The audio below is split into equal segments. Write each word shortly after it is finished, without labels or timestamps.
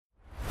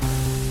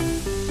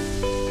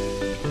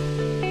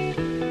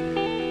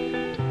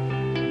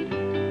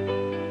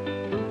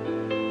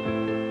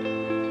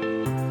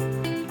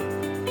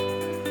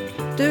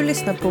Du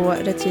lyssnar på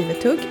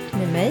RETRIEVERTUGG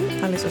med mig,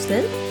 Alice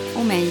Åslin.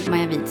 Och mig,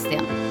 Maja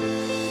Widsten.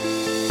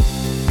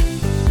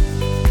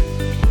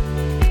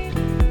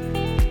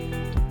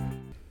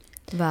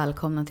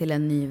 Välkomna till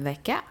en ny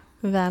vecka.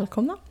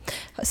 Välkomna.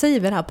 Säger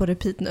vi det här på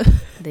repeat nu?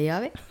 Det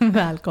gör vi.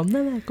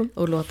 Välkomna.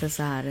 Och låter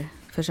så här,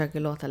 försöker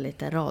låta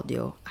lite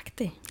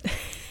radioaktig.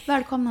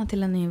 Välkomna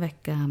till en ny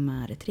vecka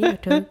med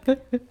RETRIEVERTUGG.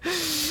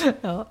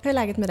 Ja, hur är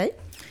läget med dig?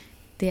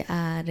 Det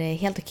är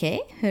helt okej.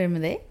 Hur är det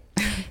med dig?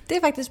 Det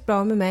är faktiskt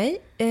bra med mig.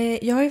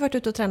 Jag har ju varit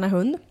ute och tränat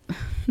hund.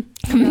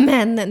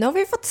 Men nu har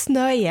vi fått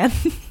snö igen.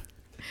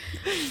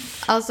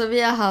 Alltså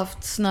vi har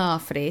haft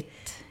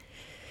snöfritt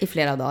i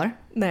flera dagar.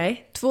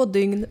 Nej, 2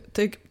 dygn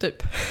typ.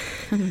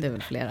 Det är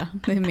väl flera.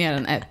 Det är mer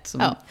än ett.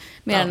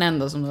 Mer än en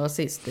då som det var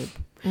sist typ.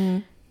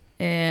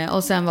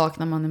 Och sen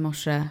vaknar man i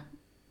morse.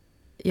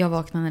 Jag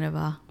vaknade när det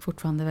var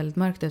fortfarande väldigt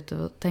mörkt ute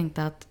och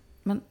tänkte att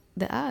men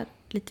det är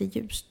lite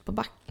ljust på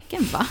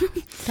backen, va?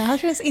 Det här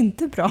känns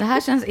inte bra. Det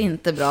här känns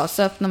inte bra.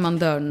 Så öppnar man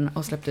dörren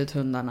och släppte ut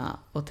hundarna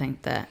och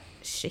tänkte,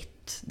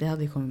 shit, det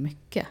hade ju kommit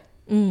mycket.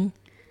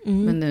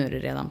 Men nu är det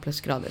redan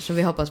plusgrader. Så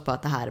vi hoppas på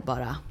att det här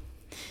bara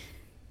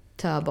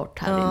tör bort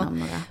här innan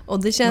några.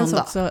 Och det känns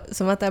också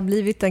som att det har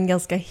blivit en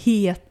ganska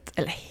hett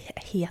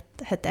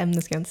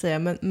ämne ska jag inte säga.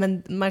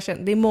 Men man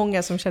känner, det är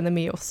många som känner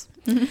med oss.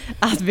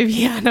 Att vi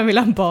gärna vill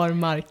ha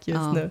barmark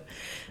just nu.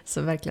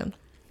 Så verkligen.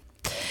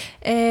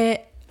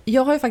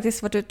 Jag har ju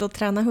faktiskt varit ute och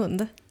tränat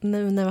hund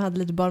nu när vi hade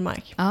lite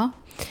barmark. Ja.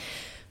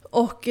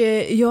 Och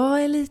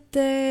jag är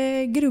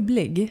lite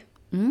grubblig.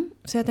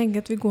 Så jag tänker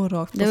att vi går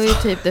rakt på. Det var ju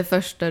typ det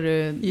första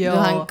du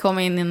han kom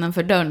in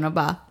innanför dörren och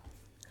bara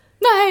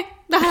nej,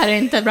 det här är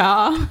inte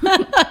bra.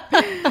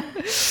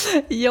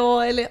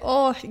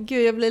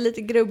 Gud, jag blev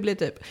lite grubblig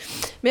typ.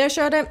 Men jag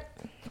körde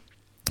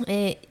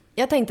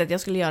jag tänkte att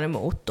jag skulle göra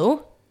moto.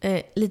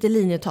 Lite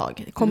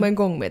linjetag. Komma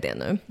igång med det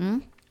nu.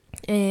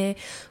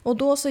 Och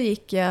då så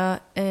gick jag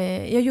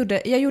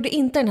gjorde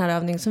inte den här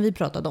övningen som vi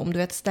pratade om, du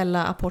vet,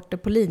 ställa apporter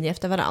på linje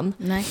efter varann.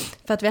 Nej.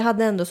 För att vi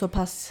hade ändå så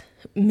pass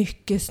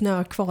mycket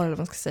snö kvar, eller vad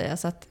man ska säga,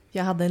 så att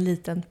jag hade en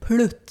liten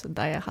plutt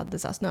där jag hade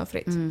så här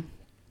snöfritt.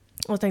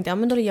 Och tänkte jag,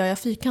 men då gör jag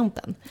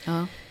fyrkanten.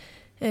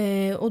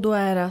 Och då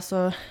är det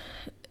alltså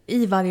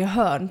i varje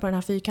hörn på den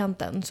här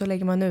fyrkanten så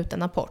lägger man ut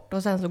en apport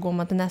och sen så går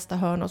man till nästa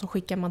hörn och så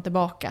skickar man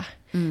tillbaka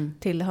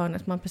till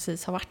hörnet man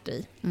precis har varit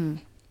i.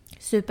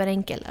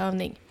 Superenkel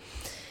övning.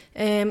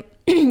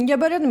 Jag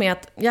började med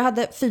att jag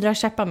hade 4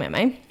 käppar med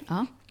mig.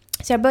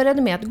 Så jag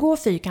började med att gå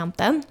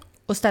fyrkanten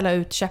och ställa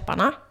ut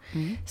käpparna.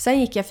 Sen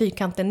gick jag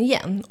fyrkanten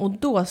igen och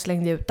då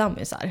slängde jag ut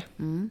dammisar.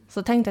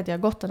 Så tänkte att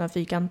jag gått den här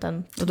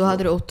fyrkanten. Och då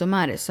hade du Otto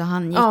med dig, så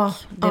han gick.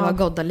 Det var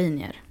goda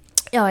linjer.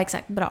 Ja,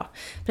 exakt. Bra.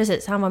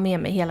 Precis, han var med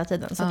mig hela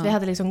tiden. Så att vi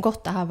hade liksom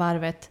gått det här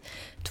varvet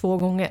 2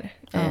 gånger.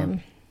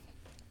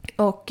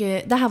 Och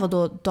det här var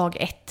då dag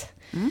 1.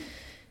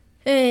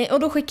 Och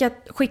då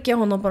skickade jag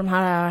honom på de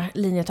här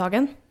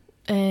linjetagen.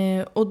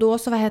 Och då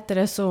så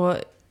så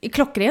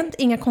klockrent,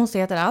 inga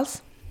konstigheter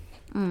alls.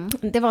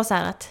 Det var så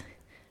här att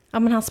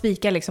men han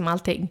spikar liksom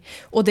allting.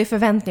 Och det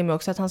förväntar jag mig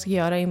också att han ska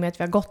göra i och med att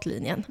vi har gått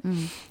linjen.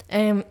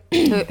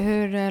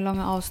 Hur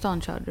långa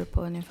avstånd körde du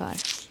på ungefär?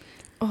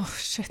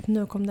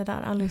 Nu kom det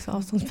där. Alldeles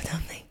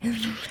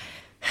avståndsbedömning.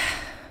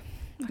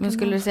 Men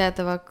skulle du säga att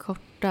det var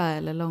korta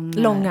eller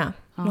långa?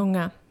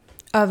 Långa.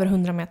 Över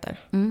 100 meter.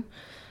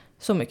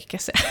 Så mycket kan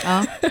jag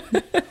säga.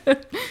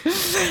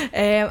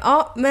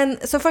 Men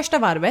så första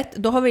varvet,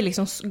 då har vi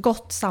liksom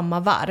gått samma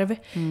varv.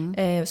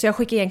 Så jag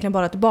skickar egentligen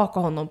bara tillbaka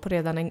honom på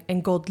redan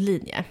en god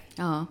linje.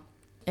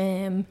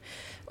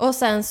 Och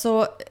sen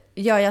så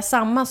gör jag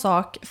samma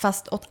sak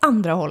fast åt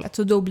andra hållet.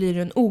 Så då blir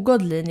det en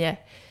ogod linje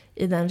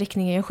i den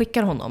riktningen jag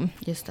skickar honom.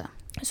 Just det.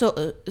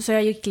 Så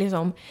jag gick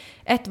liksom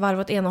 1 varv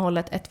åt ena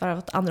hållet, 1 varv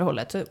åt andra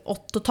hållet. Så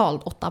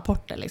totalt 8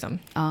 apporter liksom.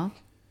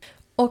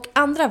 Och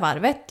andra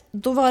varvet,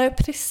 då var det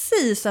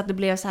precis att det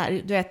blev så här,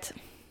 du vet,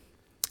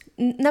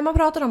 när man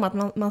pratar om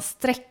att man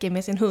sträcker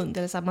med sin hund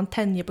eller så här, man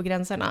tänjer på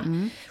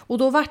gränserna. Och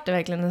då var det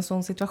verkligen en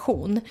sån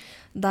situation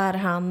där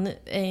han,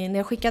 när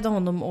jag skickade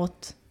honom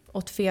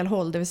åt fel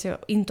håll, det vill säga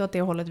inte åt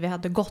det hållet vi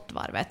hade gått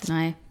varvet.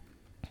 Nej.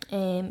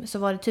 Så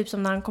var det typ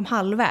som när han kom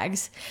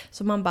halvvägs.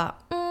 Så man bara,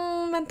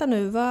 vänta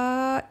nu,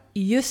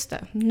 just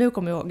det, nu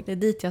kommer jag ihåg, det är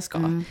dit jag ska.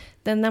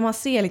 När man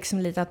ser liksom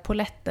lite att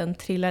poletten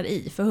trillar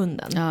i för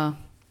hunden. Ja.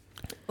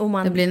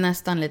 Och det blir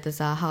nästan lite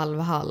så här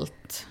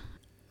halvhalt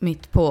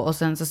mitt på. Och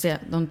sen så ser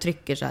de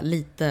trycker så här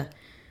lite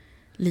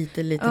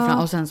fram.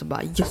 Och sen så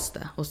bara, just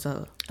det. Och så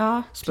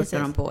spurtar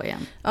de på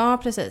igen. Ja,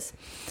 precis.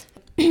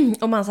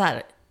 Och man så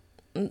här,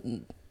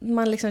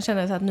 man liksom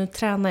känner så att nu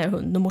tränar jag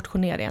hund, nu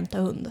motionerar jag inte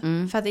hund.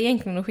 För att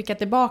egentligen att skicka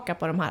tillbaka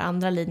på de här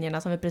andra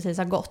linjerna som vi precis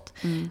har gått.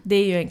 Det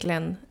är ju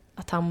egentligen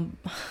att han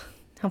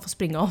får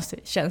springa av sig,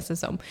 känns det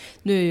som.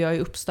 Nu är jag i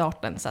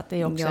uppstarten så att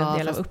det är också en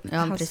del av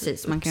hans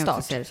precis. Man kan ju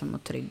också se det som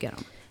att trygga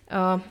dem.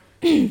 Ja.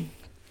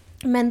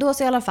 Men då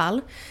så i alla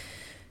fall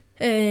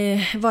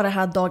var det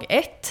här dag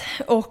 1.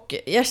 Och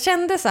jag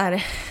kände så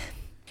här,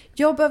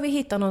 jag behöver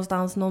hitta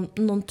någonstans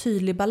någon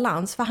tydlig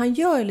balans. För han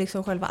gör ju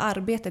liksom själva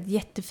arbetet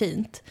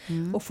jättefint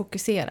och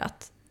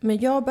fokuserat. Men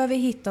jag behöver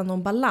hitta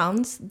någon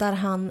balans där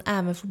han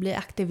även får bli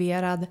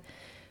aktiverad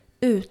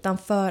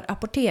utanför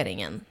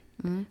apporteringen.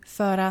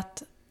 För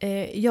att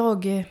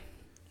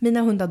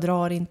mina hundar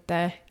drar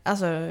inte,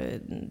 alltså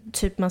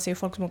typ man ser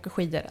folk som åker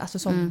skidor, alltså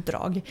sånt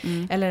drag.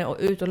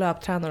 Eller ut och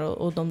löptränar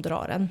och de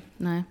drar en.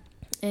 Nej.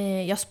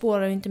 Jag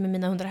spårar ju inte med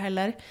mina hundar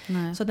heller.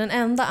 Nej. Så den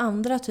enda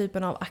andra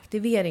typen av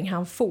aktivering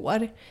han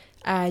får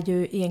är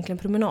ju egentligen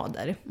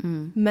promenader.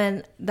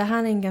 Men det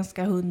här är en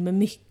ganska hund med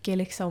mycket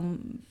liksom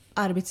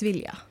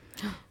arbetsvilja.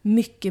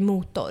 Mycket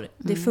motor.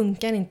 Det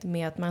funkar inte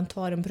med att man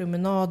tar en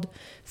promenad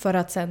för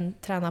att sen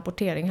träna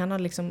apportering. Han har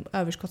liksom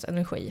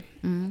överskottsenergi.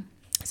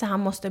 Så han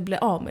måste bli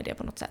av med det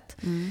på något sätt.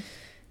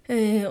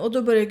 Och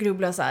då börjar jag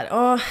grubbla så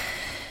här.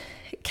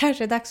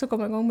 Kanske är det dags att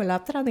komma igång med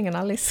löpträningen,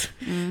 Alice.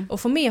 Och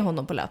få med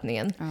honom på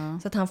löpningen.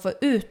 Så att han får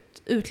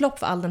utlopp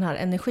för all den här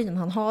energin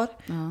han har.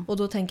 Och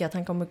då tänker jag att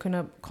han kommer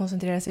kunna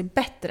koncentrera sig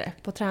bättre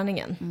på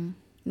träningen.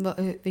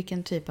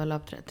 Vilken typ av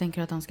löpträning?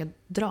 Tänker du att han ska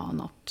dra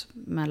något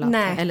med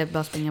löpträning? Nej, eller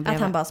bara springa bredvid?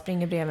 Att han bara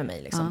springer bredvid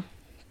mig liksom.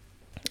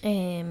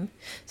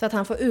 Så att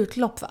han får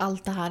utlopp för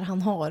allt det här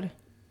han har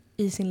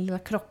i sin lilla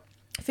kropp.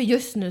 För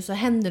just nu så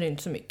händer det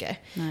inte så mycket.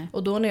 Nej.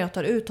 Och då när jag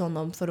tar ut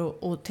honom för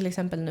att och till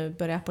exempel nu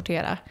börja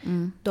apportera.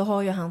 Då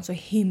har ju han så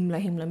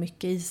himla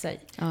mycket i sig.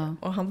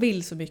 Och han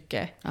vill så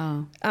mycket.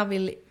 Han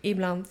vill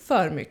ibland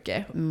för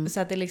mycket. Så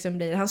att det liksom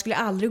blir, han skulle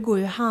aldrig gå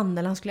ur hand.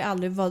 Eller han skulle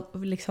aldrig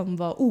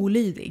vara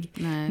olydig.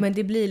 Nej. Men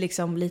det blir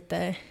liksom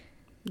lite...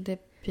 Det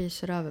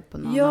pyser över på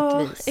något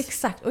annat vis. Ja,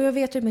 exakt. Och jag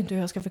vet typ inte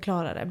hur jag ska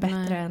förklara det.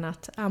 Bättre än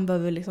att han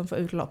behöver liksom få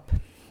utlopp.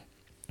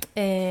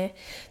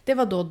 Det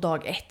var då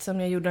dag 1 som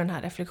jag gjorde den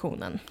här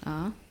reflektionen.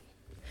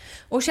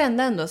 Och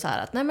kände ändå så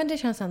här att nej, men det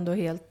känns ändå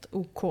helt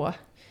OK.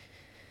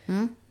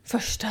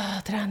 Första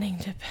träning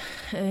typ.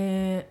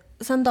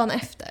 Sen dagen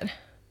efter.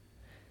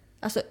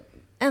 Alltså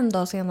en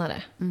dag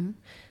senare.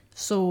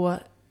 Så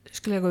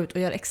skulle jag gå ut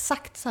och göra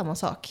exakt samma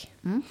sak.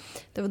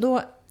 Det var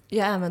då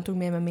jag även tog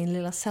med mig min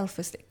lilla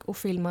selfie stick och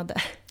filmade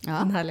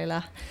den här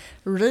lilla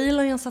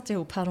reelen jag satte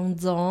ihop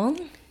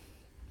häromdagen.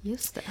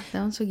 Just det,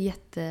 den såg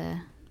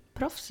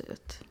jätteproffs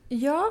ut.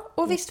 Ja,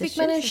 och visst fick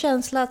man en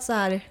känsla att så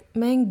här,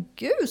 men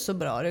gud så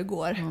bra det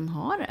går. Hon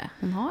har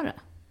det.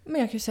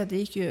 Men jag kan ju säga att det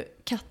gick ju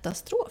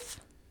katastrof.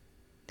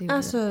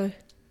 Alltså,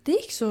 det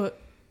gick så...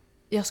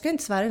 Jag ska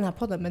inte svära i den här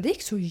podden, men det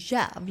gick så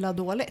jävla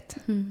dåligt.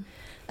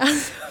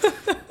 Alltså...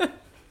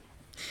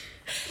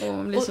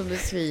 man blir så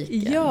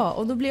besviken. Ja,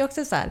 och då blir jag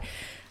också så här...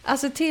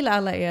 Alltså till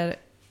alla er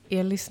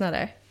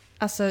lyssnare.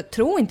 Alltså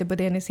tro inte på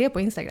det ni ser på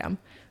Instagram.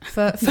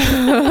 För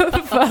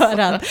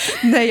att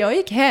när jag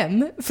gick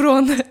hem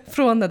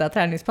från det där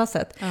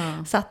träningspasset.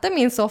 Satte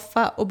min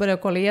soffa och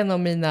började kolla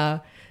igenom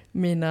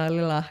mina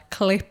lilla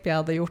klipp jag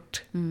hade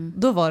gjort.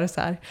 Då var det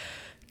så här...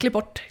 Klipp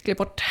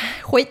bort,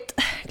 skit,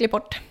 klipp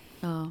bort.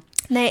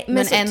 Nej,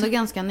 men ändå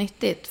ganska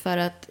nyttigt. För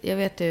att jag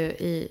vet ju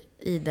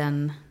i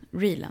den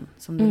reelen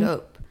som du la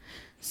upp.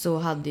 Så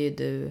hade ju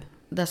du...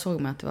 Där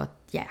såg man att det var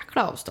ett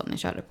jäkla avstånd ni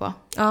körde på.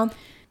 Ja.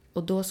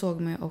 Och då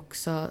såg man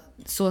också...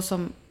 Så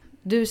som...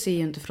 Du ser ju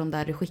inte från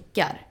där du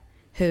skickar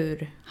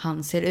hur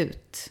han ser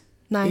ut.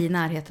 I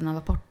närheten av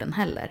rapporten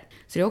heller.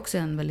 Så det är också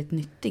en väldigt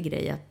nyttig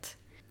grej att...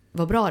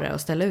 Vad bra det är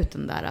att ställa ut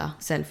den där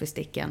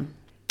selfie-sticken.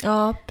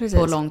 Ja, precis.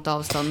 På långt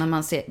avstånd. När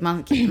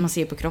man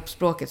ser på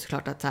kroppsspråket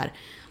såklart att så här,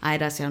 nej,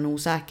 där ser han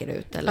osäker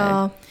ut.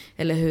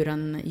 Eller hur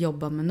han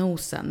jobbar med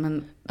nosen.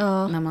 Men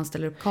när man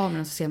ställer upp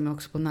kameran så ser man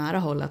också på nära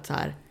håll att så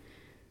här,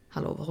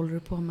 hallå, vad håller du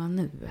på med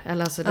nu?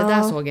 Eller alltså, det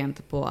där såg jag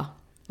inte på,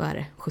 vad är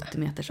det, 70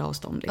 meters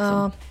avstånd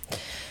liksom.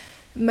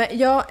 Men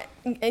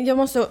jag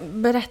måste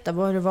berätta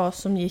vad det var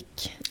som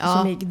gick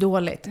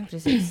dåligt.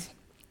 Precis.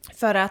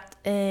 För att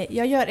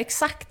jag gör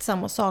exakt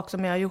samma sak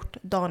som jag har gjort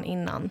dagen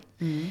innan.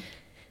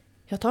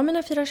 Jag tar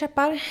mina 4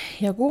 käppar,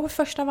 jag går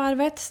första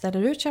varvet,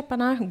 ställer ut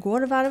käpparna,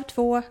 går varv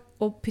 2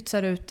 och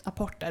pytsar ut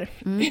apporter.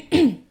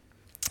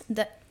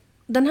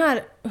 Den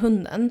här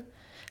hunden,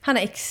 han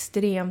är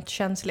extremt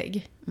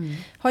känslig.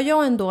 Har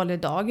jag en dålig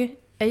dag,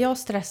 är jag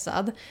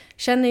stressad,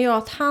 känner jag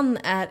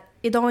att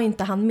idag är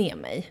inte han med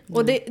mig.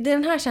 Och det är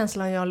den här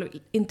känslan jag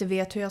inte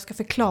vet hur jag ska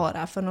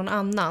förklara för någon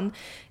annan.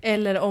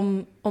 Eller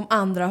om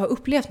andra har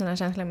upplevt den här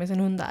känslan med sin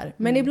hundar.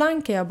 Men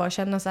ibland kan jag bara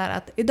känna så här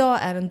att idag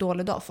är en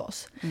dålig dag för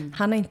oss.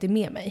 Han är inte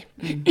med mig.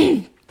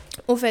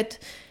 Och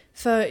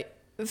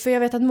för jag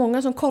vet att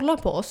många som kollar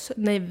på oss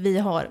när vi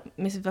har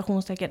med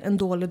situationstecken en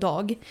dålig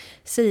dag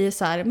säger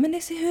så här, men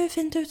det ser hur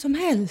fint ut som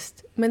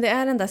helst. Men det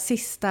är den där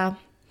sista,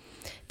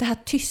 det här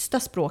tysta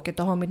språket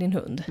du har med din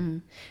hund.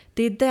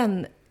 Det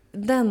är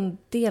den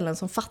delen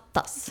som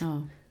fattas.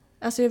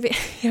 Alltså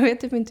jag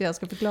vet typ inte hur jag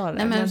ska förklara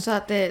det. Nej, men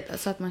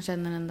så att man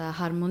känner den där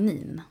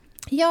harmonin.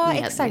 Ja,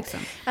 med, exakt. Liksom.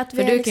 Att vi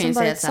för är du liksom kan ju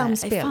bara säga ett så här,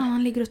 samspel. fan,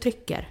 han ligger och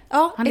trycker.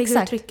 Ja, han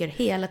ligger och trycker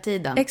hela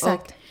tiden.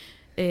 Exakt.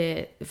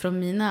 Och från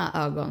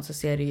mina ögon så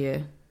ser det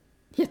ju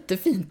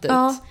jättefint ut.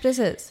 Ja,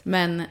 precis.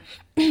 Men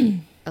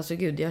alltså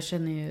gud, jag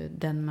känner ju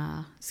den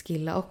med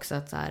Skilla också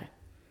att så här,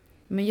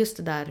 men just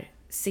det där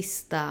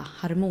sista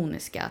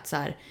harmoniska att så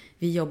här,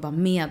 vi jobbar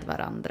med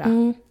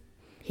varandra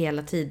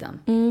hela tiden.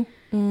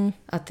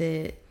 Att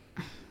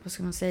vad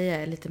ska man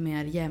säga, lite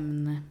mer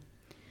jämn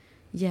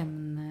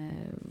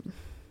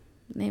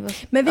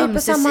men vi är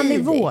på samma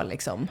nivå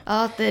liksom.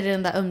 Ja, det är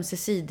den där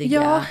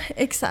ömsesidiga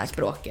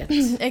språket.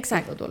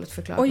 Exakt. Det var dåligt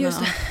förklarat. Och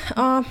just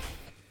ja,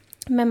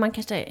 men man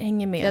kanske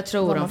hänger med. Jag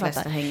tror de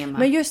flesta hänger med.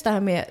 Men just det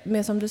här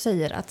med som du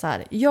säger, att så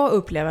här, jag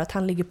upplever att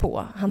han ligger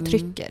på, han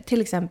trycker.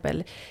 Till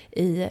exempel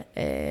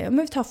om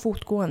vi tar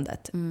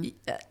fotgåendet.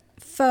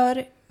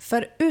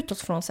 För utåt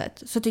från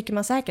sett så tycker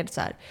man säkert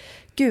så här,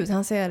 gud,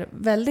 han ser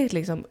väldigt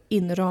liksom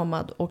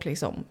inramad och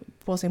liksom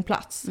på sin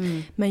plats.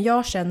 Men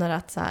jag känner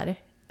att så här,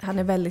 han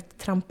är väldigt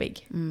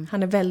trampig.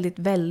 Han är väldigt,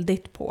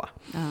 väldigt på.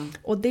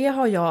 Och det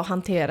har jag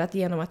hanterat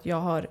genom att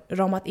jag har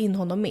ramat in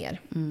honom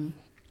mer.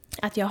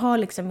 Att jag har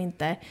liksom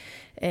inte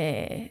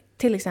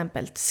till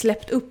exempel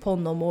släppt upp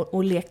honom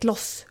och lekt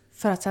loss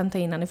för att sen ta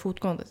in han i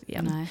fotgåendet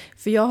igen. Nej.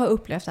 För jag har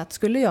upplevt att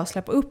skulle jag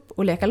släppa upp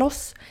och leka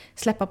loss,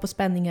 släppa på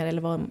spänningar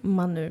eller vad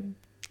man nu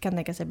kan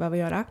tänka sig behöva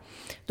göra,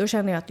 då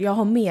känner jag att jag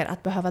har mer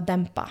att behöva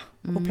dämpa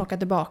och plocka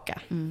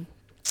tillbaka.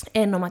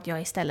 Än om att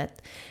jag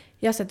istället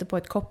sätter på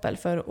ett koppel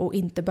för att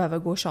inte behöva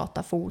gå och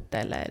tjata fot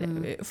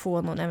eller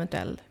få någon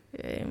eventuell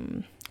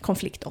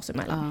konflikt oss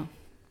emellan.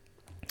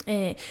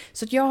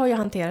 Så att jag har ju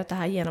hanterat det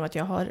här genom att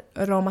jag har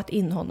ramat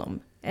in honom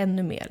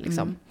ännu mer.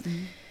 Liksom.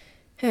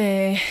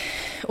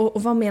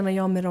 Och vad menar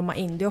jag med rama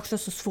in? Det är också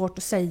så svårt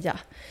att säga.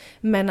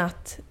 Men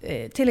att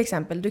till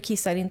exempel, du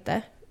kissar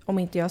inte om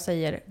inte jag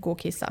säger gå och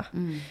kissa.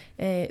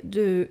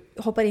 Du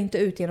hoppar inte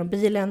ut genom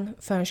bilen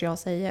förrän jag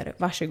säger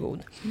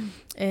varsågod.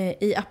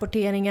 I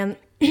apporteringen,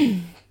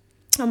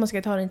 om man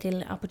ska ta den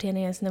till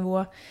apporteringens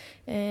nivå,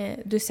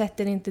 du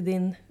sätter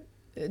inte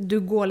du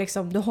går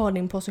liksom, du har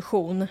din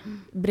position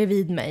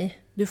bredvid mig.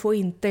 Du får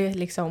inte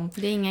liksom...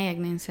 Det är inga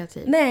egna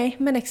initiativ. Nej,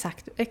 men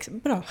exakt.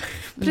 Bra.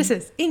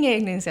 Precis. Inga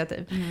egna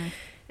initiativ.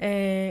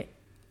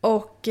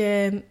 Och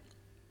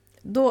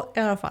då i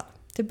alla fall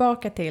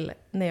tillbaka till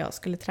när jag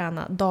skulle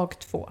träna dag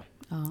 2.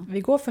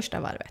 Vi går första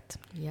varvet.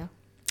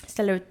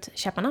 Ställer ut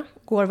käpparna.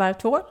 Går varv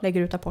 2.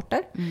 Lägger ut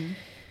apporter.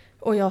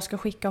 Och jag ska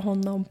skicka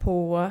honom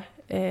på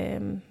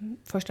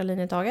första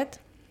linjetaget.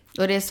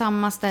 Och det är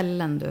samma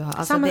ställen du har?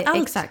 Alltså det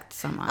är exakt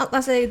samma?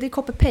 Alltså det är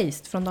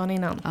copy-paste från dagen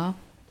innan. Ja.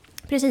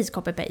 Precis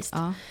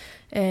copy-paste.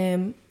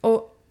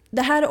 Och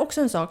det här är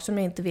också en sak som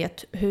jag inte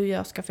vet hur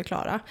jag ska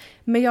förklara.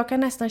 Men jag kan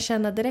nästan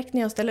känna direkt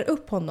när jag ställer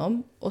upp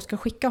honom och ska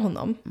skicka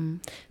honom.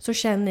 Så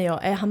känner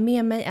jag, är han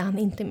med mig, är han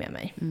inte med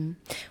mig?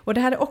 Och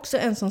det här är också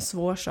en sån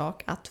svår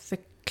sak att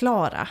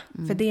förklara.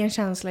 För det är en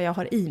känsla jag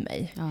har i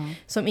mig.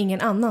 Som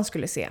ingen annan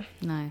skulle se.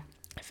 Nej.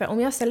 För om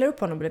jag ställer upp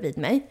honom bredvid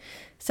mig,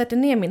 sätter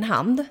ner min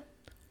hand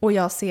och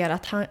jag ser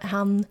att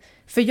han...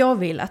 För jag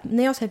vill att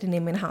när jag sätter ner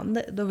min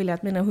hand, då vill jag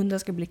att mina hundar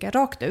ska blicka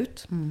rakt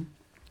ut.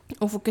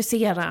 Och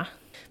fokusera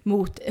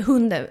mot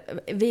hunden.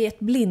 Vi är ett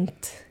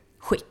blint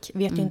skick.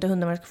 Vet ju inte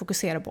hunden vad jag ska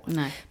fokusera på.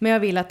 Nej. Men jag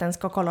vill att den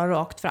ska kolla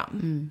rakt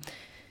fram.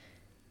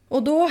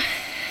 Och då,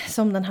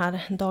 som den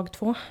här dag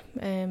 2,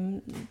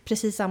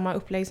 precis samma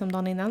upplägg som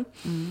dagen innan,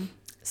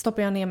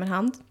 stoppar jag ner min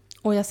hand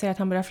och jag ser att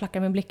han börjar flacka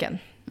med blicken.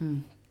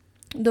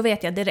 Då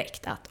vet jag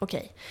direkt att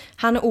okej,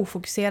 han är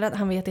ofokuserad,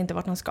 han vet inte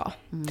vart han ska.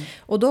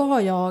 Och då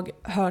har jag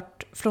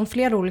hört från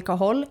flera olika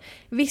håll.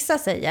 Vissa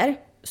säger,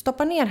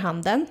 stoppa ner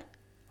handen.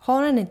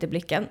 Har han inte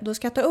blicken, då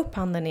ska jag ta upp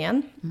handen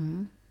igen.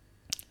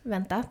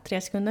 Vänta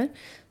 3 sekunder.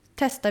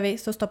 Testar vi,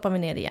 så stoppar vi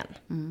ner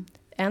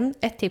igen.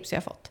 Ett tips jag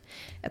har fått.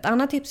 Ett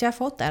annat tips jag har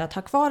fått är att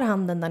ha kvar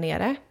handen där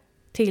nere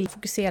till att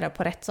fokusera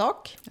på rätt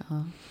sak.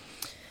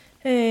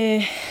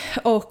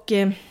 Och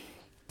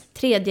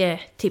tredje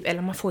tips,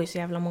 eller man får ju så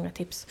jävla många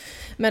tips.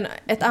 Men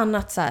ett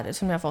annat så här,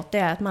 som jag har fått, det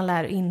är att man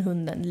lär in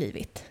hunden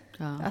livigt.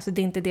 Alltså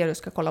det är inte det du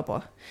ska kolla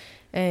på.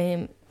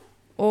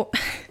 Och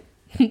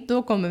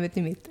då kommer vi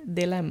till mitt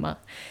dilemma.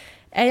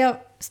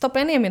 Stoppar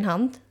jag ner min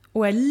hand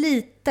och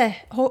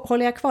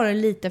håller jag kvar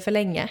den lite för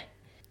länge,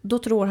 då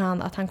tror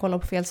han att han kollar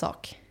på fel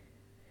sak.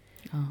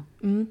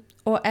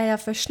 Och är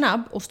jag för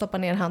snabb och stoppar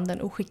ner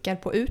handen och skickar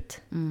på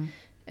ut,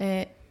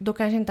 då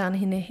kanske inte han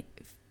hinner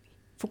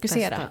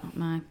fokusera.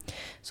 Nej.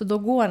 Så då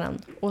går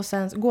han. Och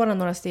sen går han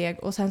några steg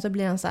och sen så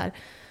blir han så här: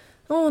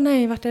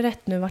 nej, vart är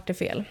rätt nu, vart är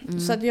fel?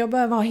 Så att jag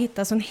behöver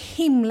hitta sån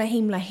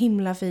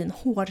himla fin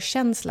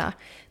hårkänsla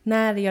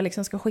när jag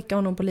liksom ska skicka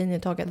honom på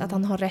linjetaget, att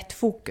han har rätt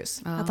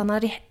fokus.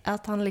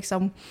 Att han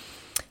liksom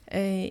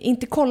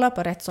inte kollar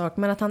på rätt sak,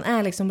 men att han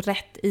är liksom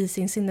rätt i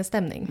sin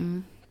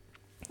sinnesstämning.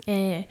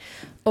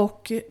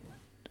 Och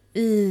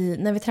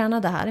när vi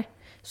tränade här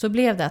så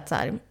blev det att så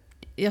här,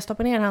 jag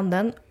stoppade ner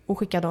handen och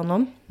skickade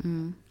honom.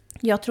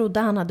 Jag trodde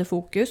han hade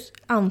fokus.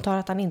 Antar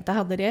att han inte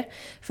hade det.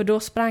 För då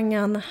sprang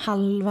han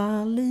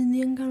halva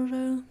linjen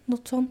kanske.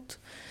 Något sånt.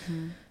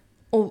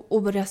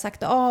 Och började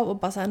sakta av och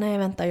bara säga: nej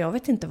vänta, jag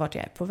vet inte vart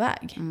jag är på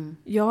väg.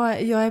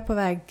 Jag är på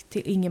väg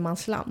till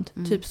ingenmansland.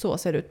 Typ så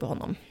ser det ut på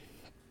honom.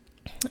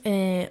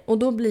 Och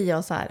då blir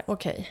jag så här: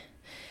 okej.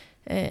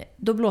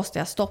 Då blåste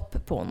jag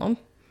stopp på honom.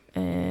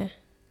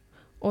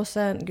 Och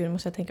sen, gud,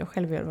 måste jag tänka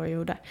själv vad jag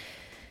gjorde.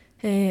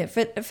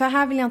 För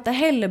här vill jag inte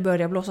heller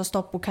börja blåsa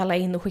stopp och kalla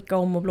in och skicka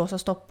om och blåsa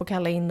stopp och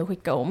kalla in och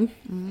skicka om.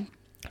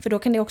 För då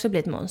kan det också bli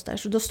ett monster.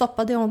 Så då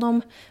stoppade jag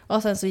honom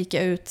och sen så gick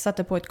jag ut,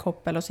 satte på ett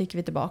koppel och så gick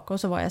vi tillbaka och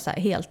så var jag så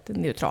här helt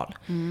neutral.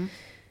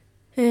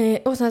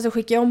 Och sen så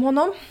skickade jag om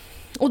honom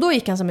och då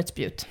gick han som ett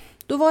spjut.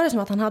 Då var det som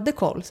att han hade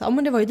koll. Så,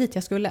 men det var ju dit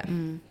jag skulle.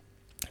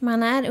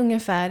 Men han är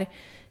ungefär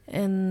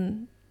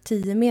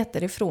 10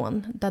 meter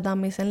ifrån där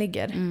dammisen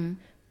ligger.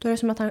 Då är det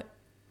som att han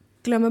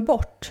glömmer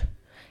bort.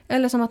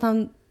 Eller som att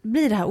han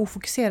blir det här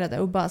ofokuserade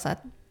och bara så här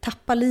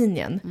tappar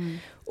linjen.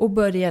 Och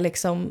börjar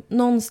liksom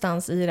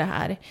någonstans i det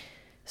här.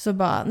 Så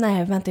bara,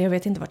 nej vänta jag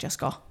vet inte vart jag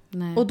ska.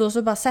 Nej. Och då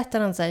så bara sätter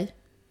han sig,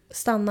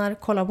 stannar,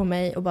 kollar på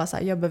mig och bara så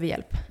här, jag behöver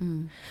hjälp.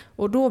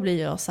 Och då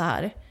blir jag så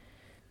här,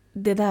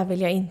 det där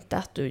vill jag inte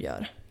att du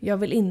gör. Jag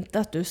vill inte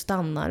att du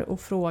stannar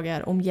och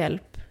frågar om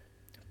hjälp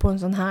på en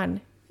sån här,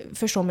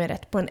 förstå mig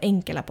rätt, på en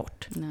enkel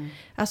rapport. Nej.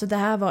 Alltså det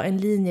här var en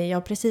linje,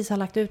 jag precis har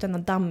lagt ut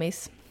en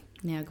dammis.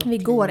 Vi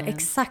går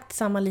exakt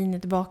samma linje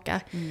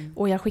tillbaka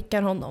och jag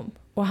skickar honom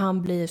och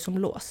han blir som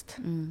låst.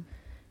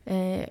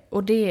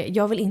 Och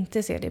jag vill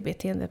inte se det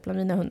beteendet bland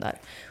mina hundar.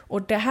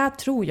 Och det här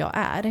tror jag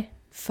är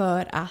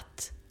för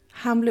att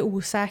han blir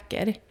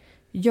osäker.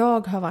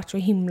 Jag har varit så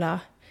himla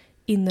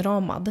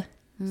inramad.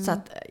 Så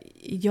att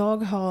jag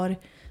har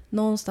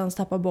någonstans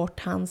tappat bort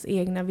hans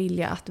egna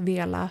vilja att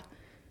vela.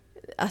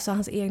 Alltså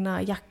hans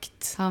egna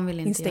jakt. Han vill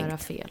inte instinkt. göra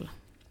fel.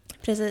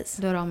 Precis.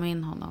 Du ramar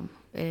in honom.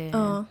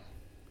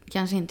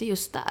 Kanske inte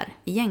just där,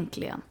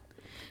 egentligen.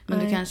 Men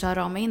du kanske har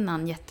ramat in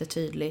han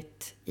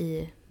jättetydligt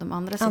i de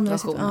andra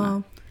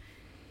situationerna.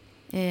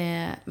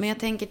 Men jag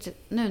tänker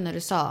nu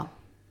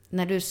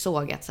när du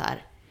såg att så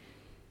här,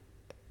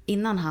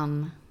 innan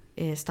han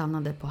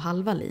stannade på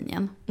halva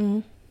linjen.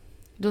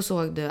 Då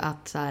såg du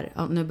att så här,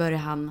 nu börjar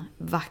han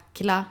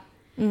vackla.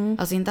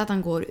 Alltså inte att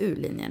han går ur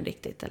linjen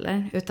riktigt,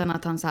 eller? Utan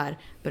att han så här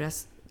börjar,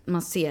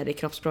 man ser i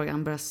kroppsspråket,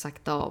 han börjar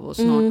sakta av och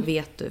snart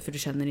vet du, för du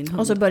känner din hund.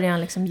 Och så börjar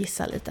han liksom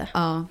gissa lite.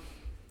 Ja.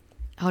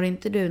 Har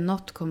inte du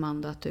något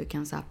kommando att du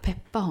kan så här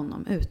peppa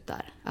honom ut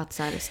där? Att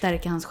så här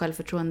stärka hans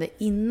självförtroende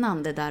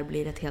innan det där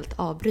blir ett helt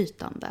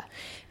avbrytande?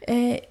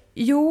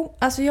 Jo,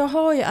 alltså jag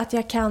har ju att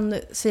jag kan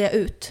säga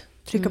ut,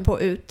 trycka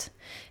på ut.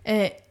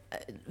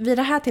 Vid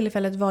det här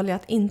tillfället valde jag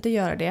att inte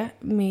göra det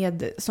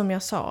med, som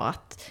jag sa,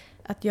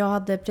 att jag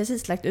hade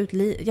precis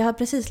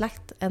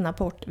lagt en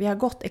rapport. Vi har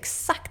gått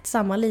exakt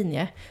samma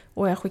linje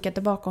och jag skickar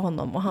tillbaka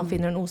honom och han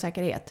finner en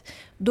osäkerhet.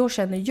 Då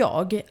känner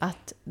jag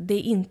att det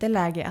är inte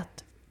läge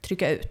att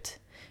trycka ut.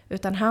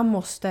 Utan han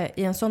måste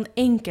i en sån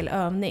enkel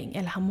övning,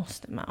 eller han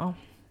måste,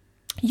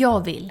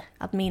 jag vill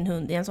att min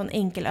hund i en sån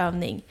enkel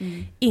övning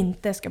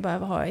inte ska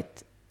behöva ha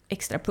ett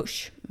extra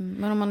push.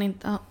 Men om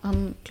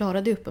han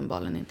klarade ju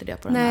uppenbarligen inte det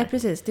på den här. Nej,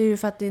 precis. Det är ju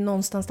för att det är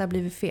någonstans där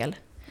blivit fel.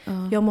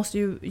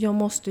 Jag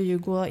måste ju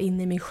gå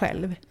in i mig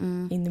själv.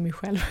 In i mig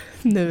själv.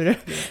 Nu.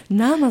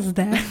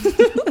 Namaste.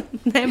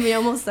 Nej, men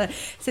jag måste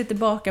se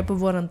tillbaka på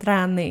våran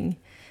träning.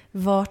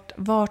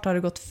 Vart har det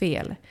gått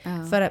fel?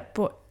 För att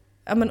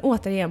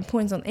återigen, på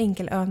en sån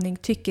enkel övning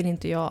tycker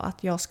inte jag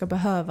att jag ska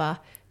behöva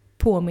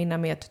påminna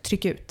med att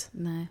trycka ut.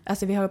 Nej.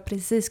 Alltså vi har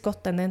precis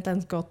gått den, det har inte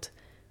ens gått.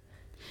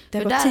 Det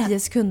har gått 10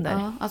 sekunder.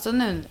 Ja, alltså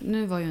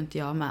nu var ju inte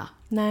jag med.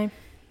 Nej.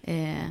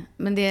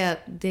 Men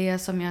det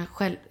som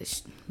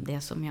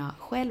jag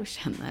själv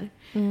känner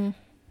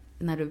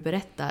när du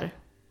berättar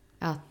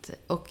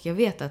och jag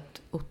vet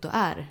att Otto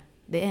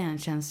det är en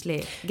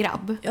känslig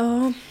grabb.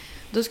 Ja.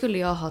 Då skulle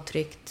jag ha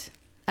tryckt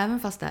även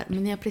fast där,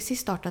 men jag har precis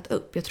startat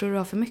upp. Jag tror det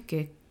var för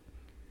mycket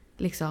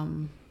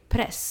liksom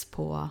press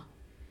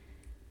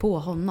på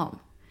honom.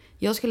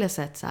 Jag skulle ha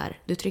sett så här,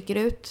 du trycker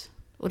ut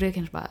och det är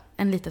kanske bara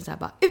en liten så här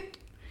bara ut.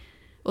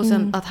 Och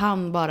sen att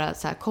han bara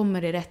så här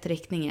kommer i rätt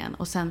riktning igen.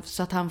 Och sen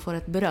så att han får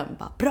ett beröm.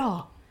 Bara,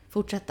 bra,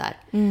 fortsätt där.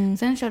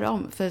 Sen kör du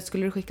om. För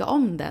skulle du skicka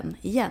om den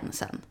igen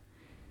sen.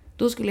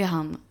 Då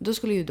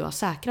skulle ju du ha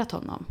säkrat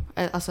honom.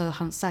 Alltså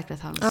han säkrat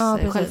hans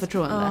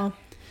självförtroende. Ja.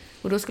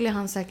 Och då skulle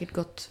han säkert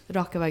gått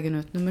raka vägen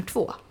ut nummer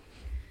 2.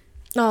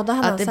 Ja, det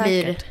hade han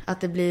säkert.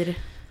 Att det blir...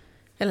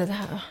 Eller det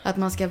här. Att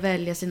man ska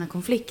välja sina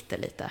konflikter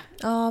lite.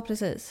 Ja,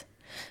 precis.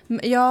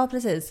 Ja,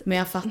 precis. Men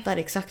jag fattar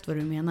exakt vad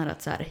du menar.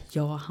 Att så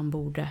här, han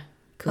borde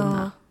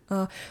kunna.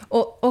 Ja.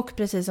 Och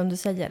precis som du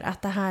säger,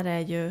 att det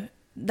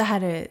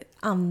här är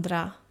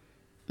andra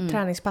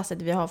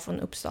träningspasset vi har från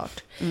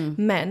uppstart.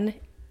 Men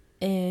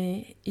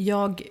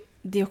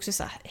det är också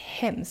så här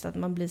hemskt att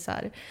man blir så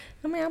här,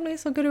 men jag blir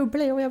så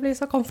grubblig och jag blir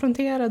så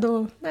konfronterad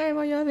och nej,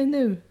 vad gör vi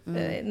nu?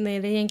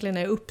 När det egentligen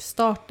är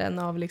uppstarten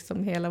av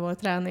liksom hela vår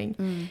träning.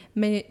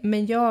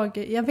 Men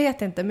jag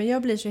vet inte, men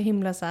jag blir så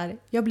himla så här,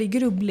 jag blir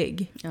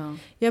grubblig. Ja.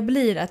 Jag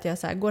blir att jag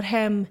så här, går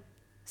hem,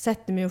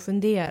 sätter mig och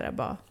funderar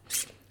bara,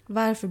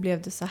 varför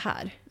blev det så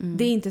här?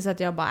 Det är inte så att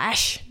jag bara,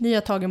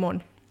 nya tag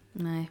imorgon.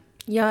 Nej.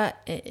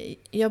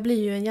 Jag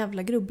blir ju en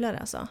jävla grubblare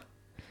alltså.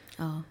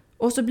 Ja.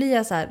 Och så blir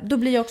jag så här, då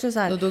blir jag också så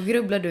här. Och då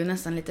grubblar du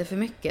nästan lite för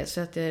mycket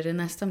så att det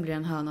nästan blir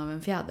en hön av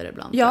en fjäder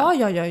ibland.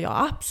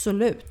 Ja,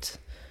 absolut.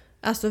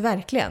 Alltså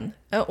verkligen.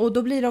 Och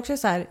då blir det också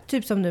så här,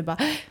 typ som nu bara,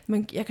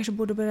 men jag kanske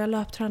borde börja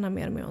löpträna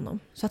mer med honom.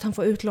 Så att han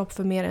får utlopp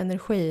för mer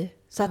energi.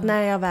 Så att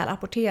när jag väl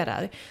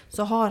apporterar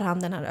så har han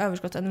den här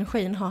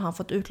överskottsenergin har han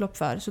fått utlopp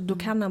för. Så då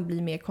kan han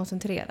bli mer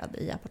koncentrerad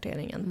i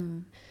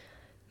apporteringen.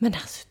 Men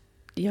alltså,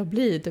 jag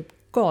blir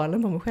typ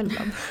galen på mig själv.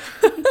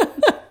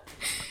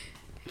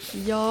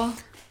 Ja,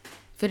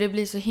 för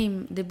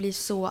det blir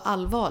så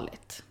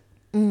allvarligt.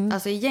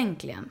 Alltså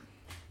egentligen,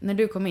 när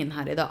du kom in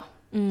här idag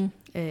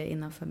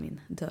innanför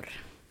min dörr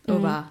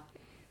och bara,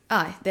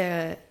 nej,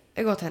 det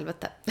är gått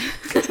helvete.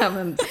 Ja,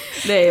 men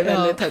det är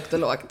väldigt högt och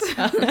lågt.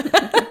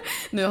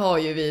 Nu har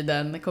ju vi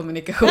den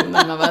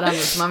kommunikationen med varandra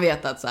så man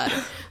vet att så här,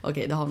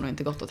 okej, det har nog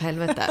inte gått åt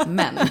helvete,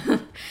 men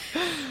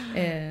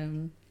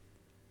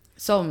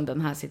som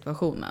den här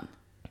situationen.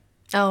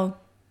 Ja,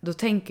 då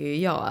tänker ju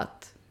jag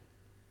att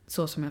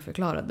så som jag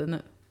förklarade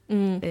nu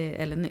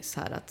eller nyss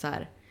här, att så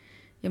här,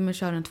 ja men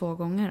kör den 2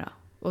 gånger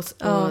då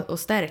och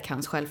stärk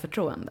hans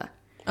självförtroende.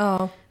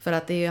 Ja. För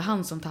att det är ju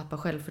han som tappar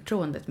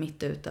självförtroendet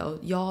mitt ute. Och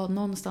ja,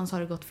 någonstans har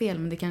det gått fel.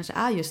 Men det kanske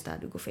är just där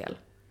du går fel.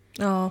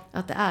 Ja.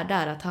 Att det är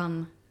där att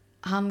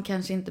han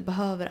kanske inte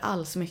behöver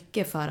alls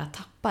mycket för att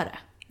tappa det.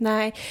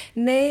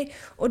 Nej.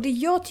 Och det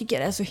jag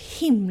tycker är så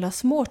himla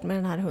smart med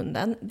den här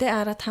hunden. Det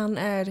är att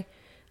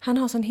han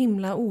har sån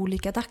himla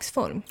olika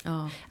dagsform.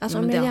 Ja, alltså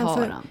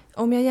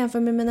om jag jämför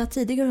med mina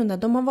tidigare hundar,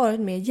 de har varit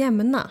mer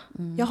jämna.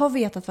 Jag har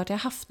vetat vart jag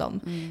har haft dem.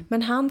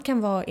 Men han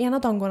kan vara, ena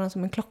dagen går han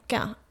som en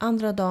klocka,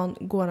 andra dagen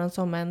går han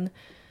som en...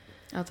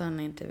 Att han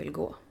inte vill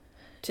gå,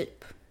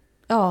 typ.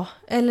 Ja,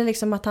 eller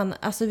liksom att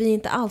alltså vi är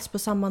inte alls på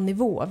samma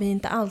nivå.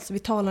 Vi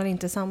talar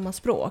inte samma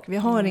språk. Vi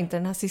har inte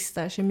den här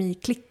sista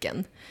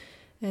kemiklicken.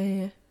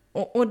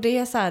 Och det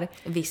är så här...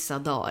 Vissa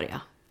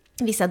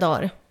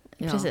dagar,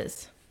 ja.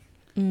 Precis.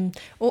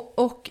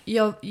 Och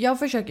jag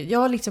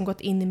har liksom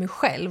gått in i mig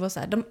själv och så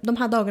här, de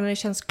här dagarna det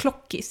känns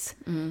klockis.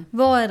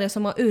 Vad är det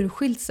som har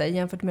urskilt sig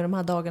jämfört med de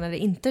här dagarna det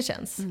inte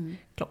känns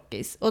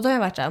klockis? Och då har jag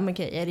varit så här,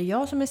 okej, är det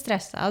jag som är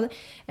stressad?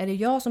 Är det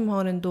jag som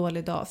har en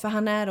dålig dag? För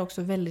han är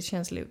också väldigt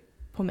känslig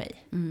på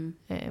mig.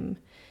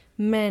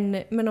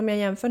 Men om jag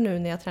jämför nu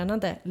när jag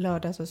tränade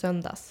lördags och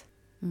söndags.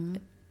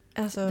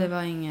 Alltså, det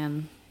var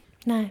ingen...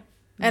 Nej.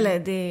 Eller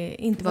det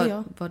inte var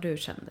jag. Vad du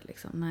kände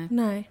liksom,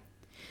 Nej.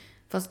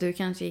 Fast du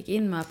kanske gick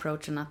in med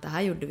approachen att det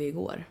här gjorde vi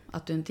igår.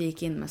 Att du inte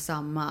gick in med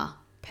samma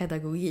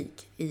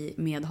pedagogik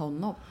med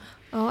honom.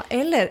 Ja,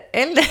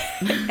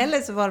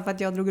 eller så var det för att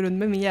jag drog runt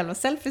med min jävla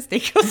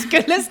selfie-stick och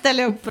skulle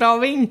ställa upp bra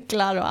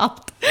vinklar och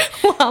allt.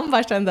 Och han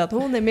bara kände att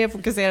hon är mer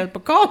fokuserad på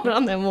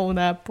kameran än vad hon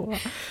är på.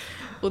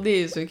 Och det är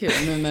ju så kul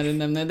nu när du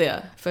nämner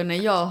det. För när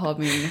jag har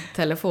min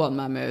telefon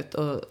med mig ut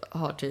och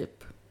har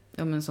typ,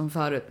 ja men som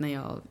förut när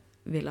jag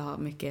ville ha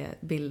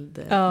mycket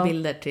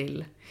bilder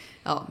till...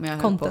 Ja, men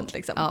jag content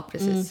liksom. Ja,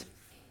 precis.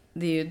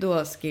 Det är ju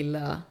då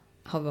Skilla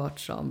har varit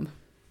som...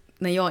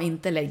 När jag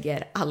inte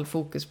lägger all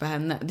fokus på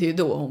henne, det är ju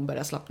då hon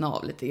börjar slappna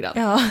av lite grann.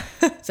 Ja.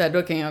 Så här,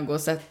 då kan jag gå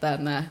och sätta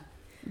henne...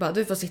 Bara,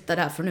 du får sitta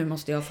där för nu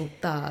måste jag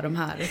fota de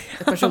här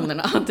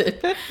personerna,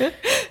 typ.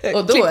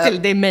 Och då klipp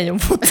till, det är mig hon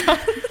fotar.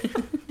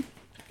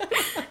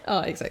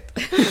 Ja, exakt.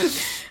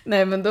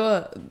 Nej, men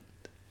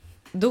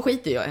då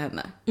skiter jag i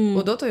henne.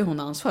 Och då tar ju hon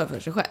ansvar för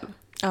sig själv.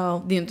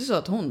 Ja. Det är ju inte så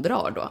att hon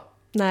drar då.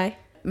 Nej.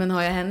 Men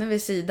har jag henne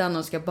vid sidan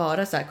och ska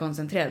bara så här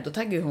koncentrera, då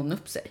taggar ju hon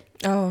upp sig.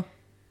 Ja.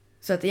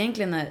 Så att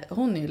egentligen är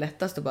hon är ju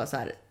lättast att bara så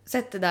här,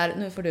 sätt dig där,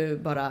 nu får du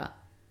bara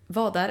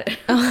vara där.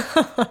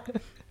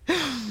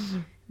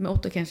 Men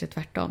Otto kanske är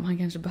tvärtom, han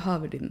kanske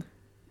behöver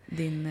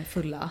din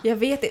fulla... Jag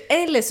vet inte,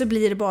 eller så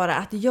blir det bara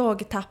att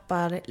jag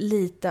tappar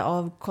lite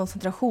av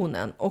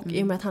koncentrationen. Och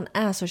i och med att han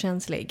är så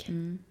känslig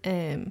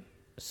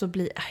så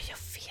blir...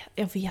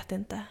 Jag vet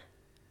inte.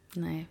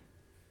 Nej.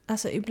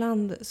 Alltså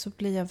ibland så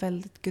blir jag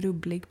väldigt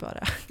grubblig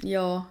bara.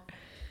 Ja,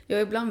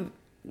 ibland...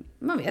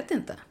 Man vet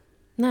inte.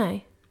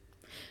 Nej.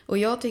 Och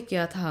jag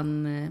tycker att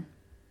han...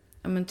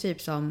 Ja men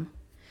typ som...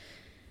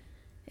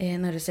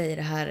 när du säger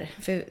det här...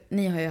 För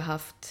ni har ju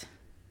haft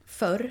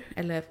förr,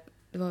 eller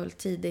det var väl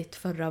tidigt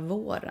förra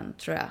våren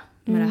tror jag.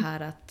 Med det här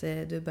att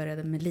du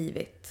började med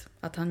livet.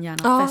 Att han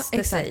gärna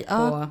fäste sig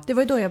på... Det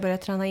var ju då jag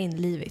började träna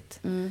in livet.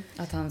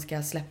 Att han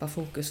ska släppa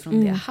fokus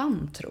från det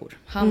han tror.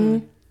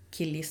 Han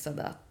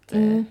killgissade att...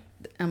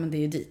 ja men det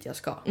är ju dit jag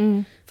ska.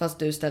 Fast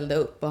du ställde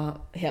upp och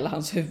hela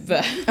hans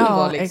huvud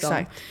var liksom...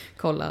 Exakt.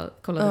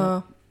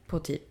 Kollade på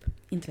typ,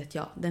 inte vet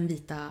jag, den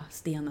vita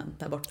stenen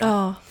där borta.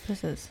 Ja,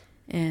 precis.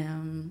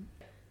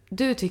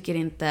 Du tycker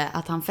inte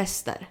att han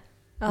fäster?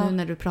 Nu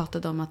när du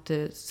pratade om att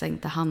du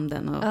sänkte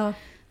handen och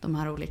de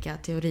här olika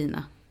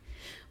teorierna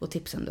och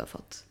tipsen du har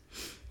fått.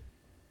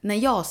 När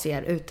jag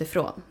ser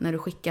utifrån, när du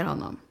skickar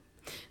honom,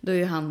 då är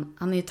ju han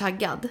är ju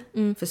taggad.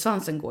 För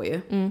svansen går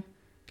ju.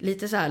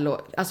 Lite så här,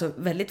 alltså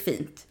väldigt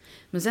fint.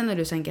 Men sen när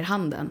du sänker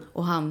handen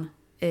och han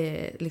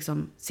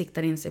liksom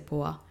siktar in sig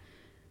på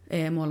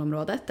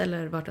målområdet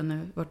eller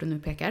vart du nu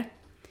pekar.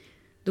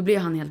 Då blir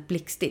han helt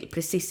blickstill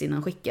precis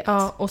innan skicket.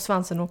 Ja, och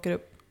svansen åker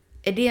upp.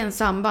 Är det en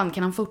samband?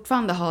 Kan han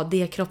fortfarande ha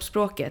det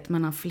kroppsspråket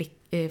men han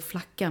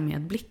flackar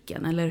med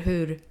blicken? Eller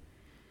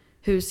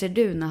Hur ser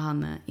du när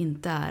han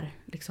inte är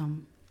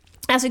liksom...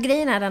 Alltså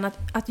grejen är den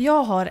att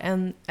jag har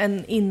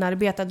en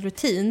inarbetad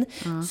rutin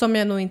som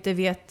jag nog inte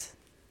vet,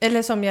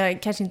 eller som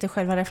jag kanske inte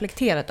själv har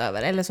reflekterat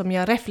över, eller som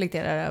jag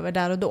reflekterar över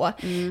där och då.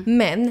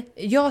 Men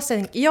jag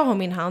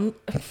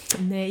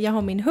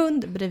har min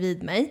hund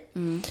bredvid mig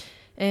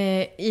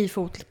i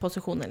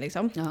fotpositionen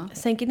liksom.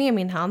 Sänker ner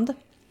min hand.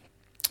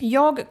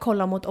 Jag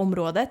kollar mot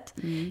området.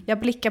 Jag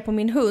blickar på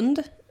min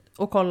hund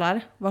och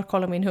kollar. Var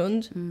kollar min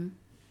hund?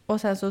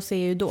 Och sen så ser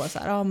jag ju då så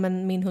här,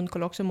 men min hund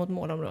kollar också mot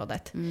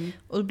målområdet.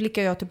 Och då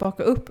blickar jag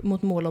tillbaka upp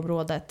mot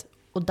målområdet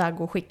och där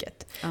går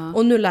skicket.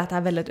 Och nu lät det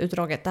här väldigt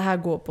utdraget. Det här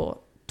går på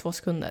 2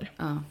 sekunder.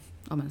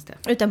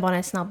 Utan bara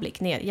en snabb blick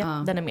ner.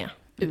 Ja, den är med.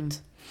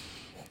 Ut.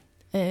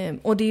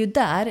 Och det är ju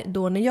där,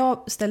 då när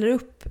jag ställer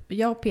upp,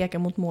 jag pekar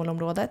mot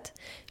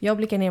målområdet. Jag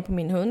blickar ner på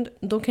min hund.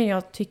 Då kan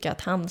jag tycka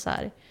att han så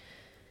här,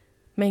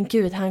 men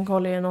gud, han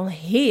kollar ju någon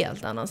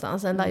helt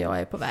annanstans än där jag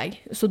är på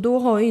väg. Så då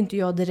har ju inte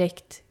jag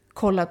direkt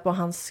kollat på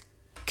hans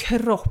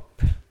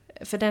kropp.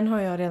 För den har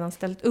jag redan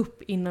ställt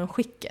upp innan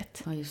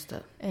skicket. Ja, just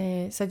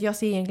det. Så att jag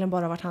ser egentligen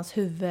bara vart hans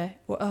huvud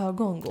och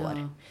ögon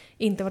går.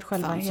 Inte vart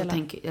själva hela...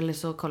 Eller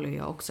så kollar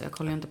jag också. Jag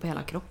kollar ju inte på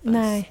hela kroppen.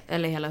 Nej.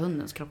 Eller hela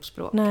hundens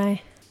kroppsspråk.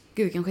 Nej.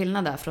 Gud, vilken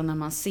skillnad där från när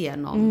man ser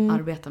någon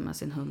arbeta med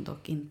sin hund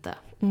och inte.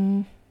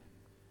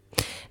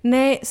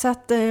 Nej, så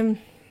att...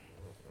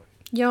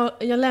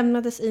 Jag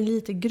lämnades i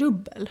lite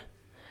grubbel.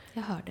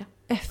 Jag hörde.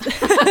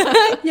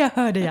 Jag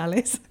hörde,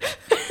 Alice.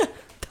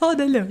 Ta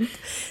det lugnt.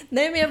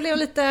 Nej, men jag blev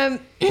lite...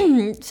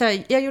 så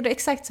här, jag gjorde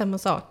exakt samma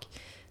sak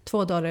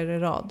 2 dagar i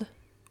rad.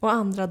 Och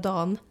andra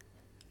dagen...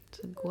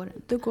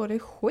 Då går det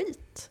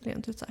skit,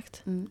 rent ut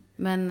sagt.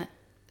 Men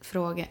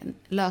fråga,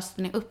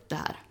 löste ni upp det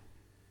här?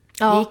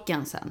 Ja. Gick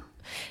han sen?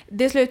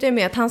 Det slutade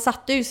med att han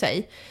satte ju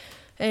sig.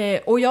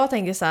 Och jag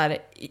tänkte så här...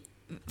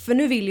 För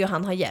nu vill ju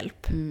han ha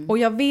hjälp. Och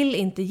jag vill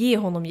inte ge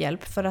honom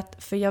hjälp.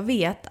 För jag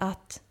vet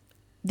att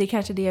det är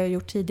kanske det jag har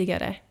gjort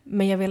tidigare.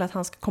 Men jag vill att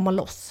han ska komma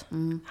loss.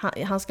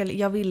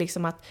 Jag vill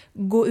liksom att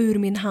gå ur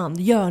min hand.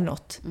 Gör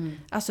något.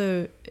 Alltså...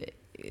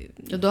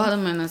 Och då hade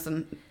man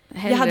nästan...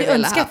 Jag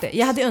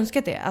hade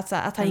önskat det. Alltså,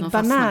 att han gick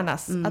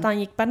bananas. Att han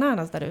gick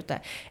bananas där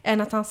ute.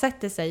 Än att han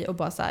sätter sig och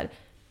bara så här...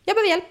 Jag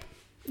behöver hjälp.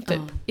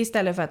 Typ.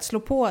 Istället för att slå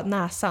på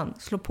näsan.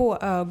 Slå på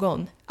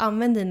ögon.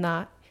 Använd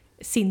dina...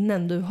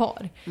 sinnen du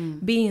har.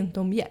 Be inte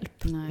om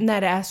hjälp.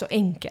 När det är så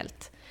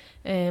enkelt.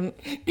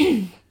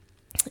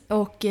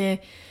 Och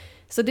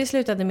så det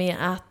slutade med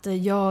att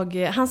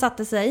han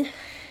satte sig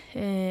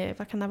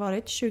vad kan det ha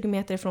varit? 20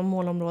 meter från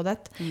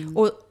målområdet.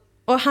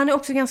 Och han är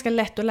också ganska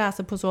lätt att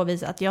läsa på så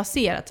vis att jag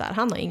ser att så här,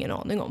 han har ingen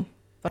aning om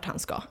vart han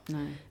ska.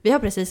 Vi har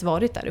precis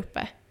varit där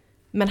uppe.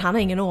 Men han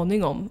har ingen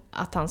aning om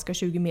att han ska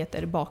 20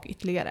 meter bak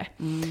ytterligare.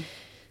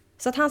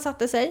 Så att han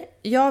satte sig.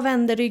 Jag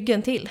vände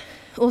ryggen till.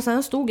 Och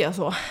sen stod jag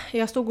så.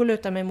 Jag stod och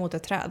lutade mig mot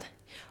ett träd.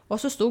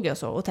 Och så stod jag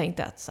så och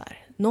tänkte att så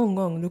här, någon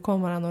gång då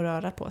kommer han att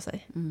röra på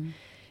sig.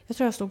 Jag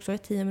tror jag stod så i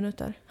 10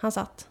 minuter. Han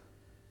satt.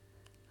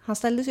 Han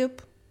ställde sig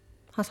upp.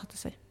 Han satte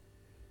sig.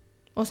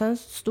 Och sen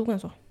stod han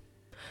så.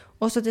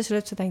 Och så till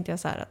slut så tänkte jag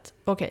så här att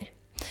okej.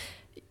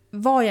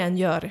 Vad jag än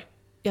gör,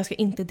 jag ska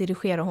inte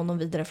dirigera honom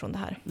vidare från det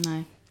här.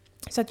 Nej.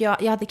 Så att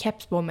jag hade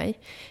keps på mig.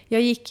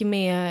 Jag gick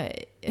med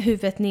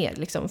huvudet ner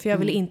liksom, för jag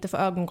ville inte få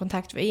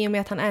ögonkontakt. För i och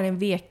med att han är en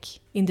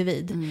vek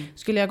individ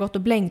skulle jag gått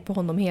och blängt på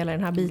honom hela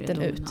den här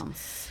biten ut.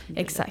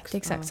 Exakt.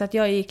 Ja. Så att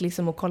jag gick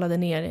liksom och kollade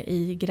ner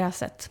i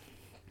gräset.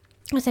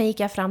 Och sen gick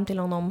jag fram till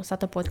honom,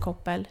 satte på ett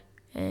koppel.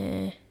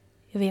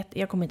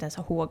 Jag kommer inte ens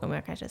ihåg om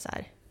jag kanske så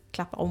här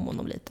klappade om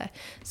honom lite.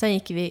 Sen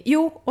gick vi,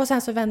 och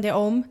sen så vände jag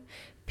om.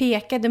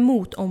 Pekade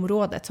mot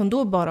området som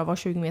då bara var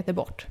 20 meter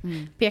bort.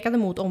 Pekade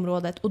mot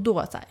området och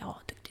då så här,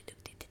 duktigt,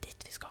 det är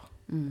dit vi ska.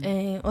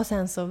 Och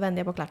sen så vände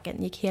jag på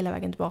klacken, gick hela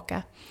vägen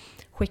tillbaka,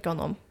 skickade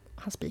honom,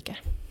 han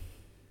spikar.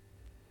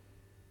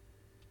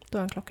 Då är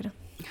han klockren.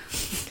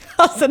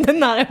 Alltså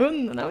den här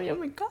hunden, han gör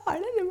mig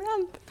galen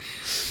ibland.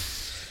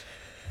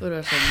 Och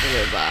då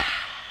kände du bara,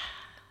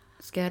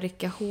 ska jag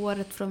rycka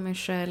håret från mig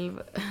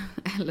själv?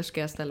 Eller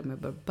ska jag ställa mig och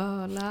börja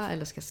böla?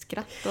 Eller ska jag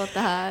skratta åt det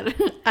här?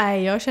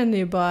 Nej, jag känner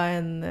ju bara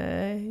en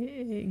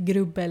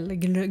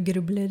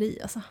grubbleri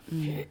alltså.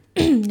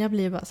 Jag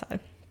blir bara så här.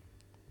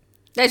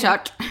 Det är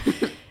kört.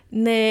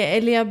 Nej,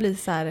 eller jag blir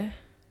så här.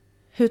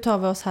 Hur tar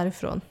vi oss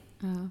härifrån?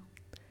 Ja.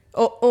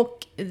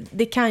 Och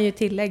det kan ju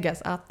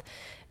tilläggas att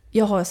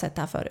jag har sett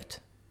det här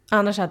förut.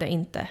 Annars hade jag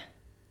inte.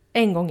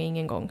 En gång,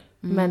 ingen gång.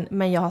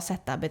 Men jag har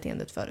sett det här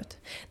beteendet förut.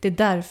 Det är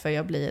därför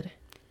jag blir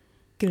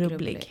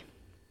grubblig.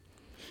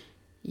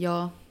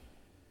 Ja,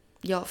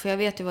 för jag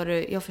vet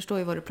ju jag förstår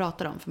ju vad du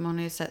pratar om. För man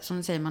har ju sett, som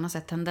du säger, man har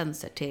sett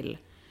tendenser till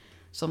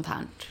sånt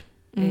här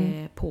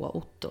på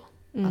Otto.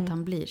 Att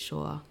han blir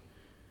så...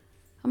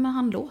 Ja, men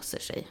han låser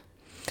sig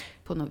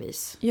på något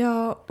vis.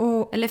 Ja,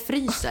 eller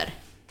fryser,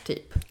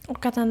 typ.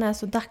 Och att han är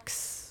så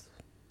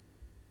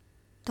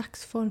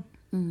dagsform.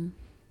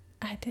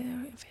 Nej, jag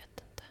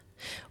vet inte.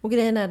 Och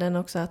grejen är den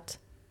också att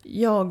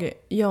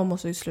jag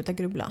måste ju sluta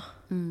grubbla.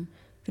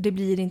 För det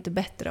blir inte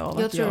bättre av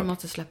att jag tror du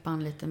måste släppa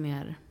han lite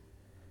mer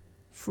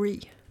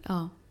free.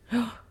 Ja.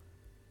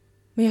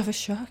 Men jag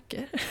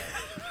försöker.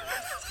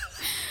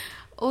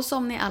 Och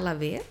som ni alla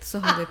vet så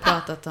har vi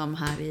pratat om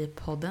här i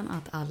podden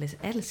att Alice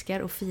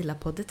älskar att fila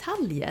på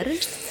detaljer.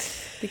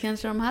 Det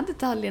kanske är de här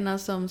detaljerna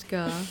som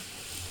ska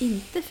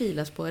inte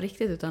filas på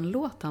riktigt, utan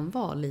låt han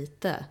vara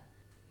lite.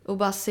 Och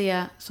bara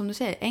se, som du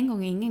säger, en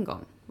gång ingen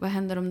gång. Vad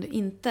händer om du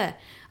inte...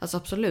 Alltså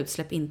absolut,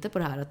 släpp inte på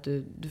det här att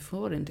du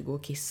får inte gå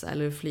och kissa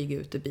eller flyga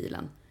ut ur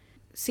bilen.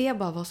 Se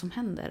bara vad som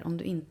händer om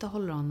du inte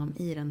håller honom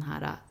i den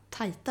här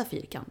tajta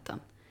fyrkanten.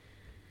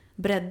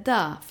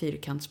 Bredda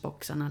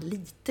fyrkantsboxarna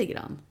lite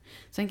grann.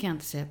 Sen kan jag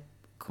inte se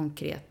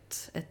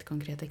ett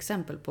konkret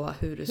exempel på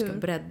hur du ska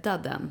bredda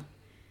den.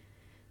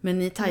 Men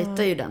ni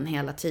tajtar ju den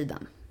hela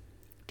tiden.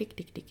 Dick,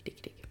 dick, dick,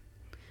 dick, dick.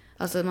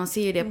 Alltså man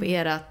ser ju det på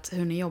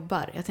hur ni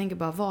jobbar. Jag tänker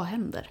bara, vad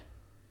händer?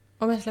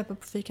 Om jag släpper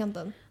på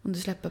fyrkanten? Om du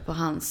släpper på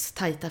hans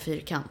tajta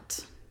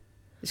fyrkant.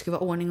 Det ska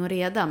vara ordning och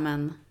reda,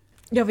 men...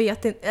 Jag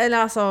vet inte. Eller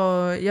alltså,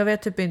 jag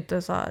vet typ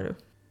inte så här.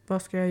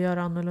 Vad ska jag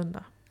göra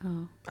annorlunda?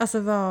 Ja. Alltså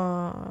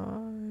vad...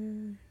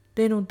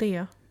 Det är nog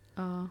det.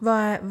 Ja.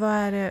 Vad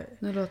är det?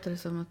 Nu låter det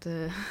som att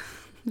du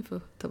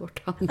får ta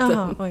bort handen.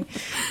 Aha, oj.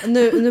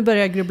 Nu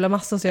börjar jag grubbla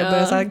massor så jag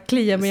börjar så här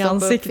klia mig i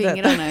ansiktet. Stoppa upp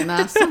fingrarna i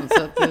näsan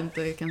så att du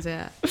inte kan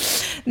säga.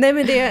 Nej,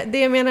 men det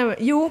jag menar...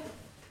 Jo,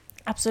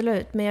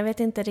 absolut. Men jag vet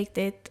inte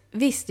riktigt...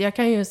 Visst, jag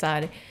kan ju så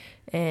här...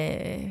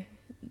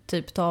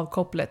 typ ta av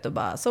kopplet och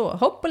bara så,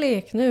 hopp och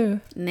lek nu.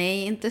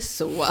 Nej, inte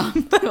så.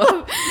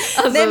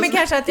 Nej, men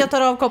kanske att jag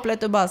tar av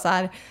kopplet och bara så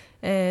här,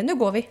 nu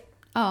går vi.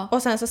 Ja.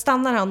 Och sen så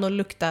stannar han och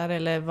luktar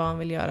eller vad han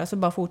vill göra, så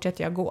bara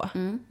fortsätter jag gå.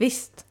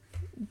 Visst,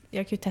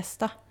 jag kan ju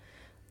testa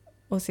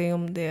och se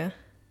om det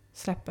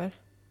släpper.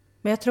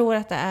 Men jag tror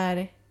att det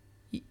är,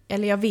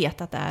 eller jag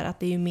vet att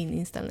det är ju min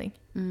inställning.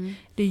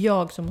 Det är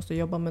jag som måste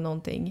jobba med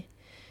någonting.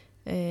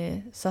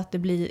 Så att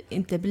det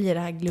inte blir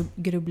det här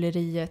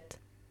grubbleriet.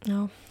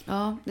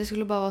 Ja, det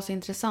skulle bara vara så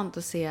intressant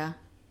att se.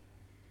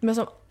 Men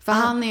för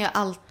han är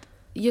ju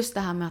just det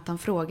här med att han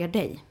frågar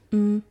dig.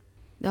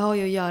 Det har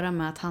ju att göra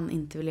med att han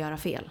inte vill göra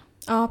fel.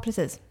 Ja,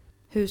 precis.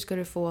 Hur ska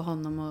du få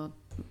honom att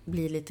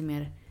bli lite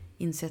mer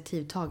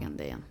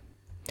initiativtagande igen?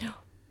 Ja,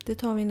 det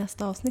tar vi i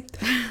nästa avsnitt.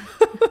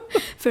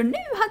 För nu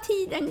har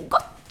tiden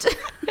gått.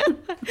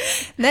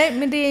 Nej,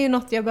 men det är ju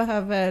något jag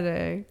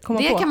behöver komma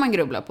på. Det kan man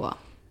grubbla på.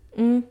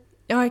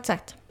 Ja,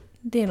 exakt.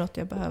 Det är något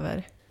jag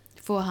behöver.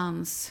 Få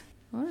hans...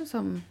 Vad var det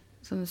som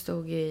det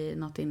stod i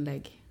något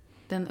inlägg?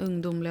 Den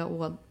ungdomliga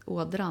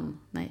ådran.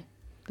 Nej,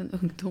 den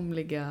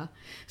ungdomliga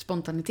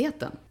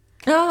spontaniteten.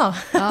 Ja.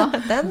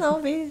 Den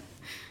har vi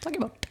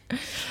tagit bort.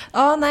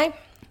 Ja, nej.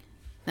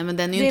 Nej, men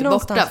den är ju inte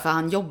borta för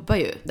han jobbar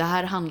ju. Det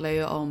här handlar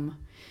ju om...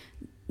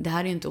 Det här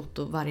är ju inte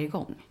Otto varje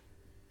gång.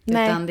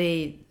 Nej. Utan det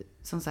är,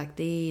 som sagt,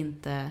 det är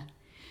inte...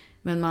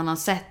 Men man har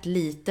sett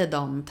lite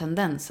de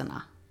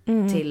tendenserna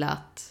till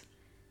att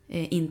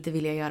inte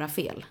vilja göra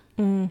fel.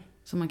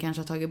 Så man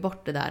kanske har tagit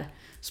bort det där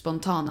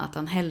spontana, att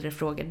han hellre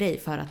frågar dig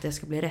för att det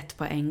ska bli rätt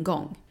på en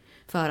gång.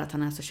 För att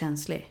han är så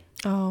känslig.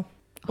 Ja,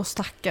 och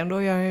stackaren,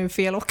 då gör jag ju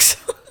fel också.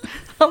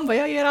 Han bara,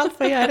 jag gör allt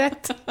för att göra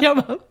rätt. Jag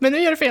bara, men nu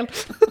gör du fel.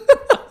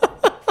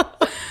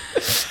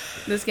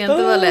 Det ska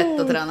inte vara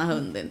lätt att träna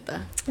hund, inte.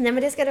 Nej,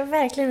 men det ska det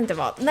verkligen inte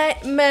vara.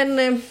 Nej,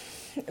 men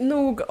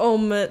nog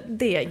om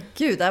det.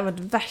 Gud, det här var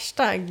det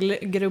värsta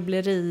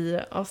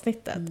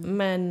grubbleriavsnittet.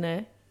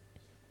 Men...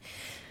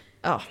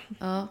 Ja,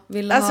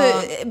 alltså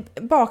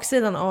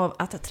baksidan av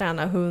att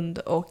träna hund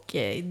och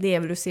det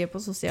du ser på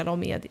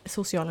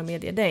sociala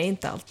medier, det är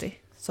inte alltid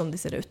som det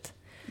ser ut.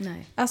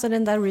 Nej. Alltså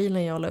den där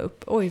reelen jag la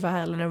upp, oj vad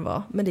härlig den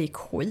var, men det är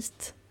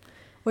skit.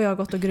 Och jag har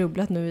gått och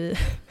grubblat nu i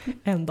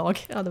en dag.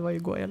 Ja, det var ju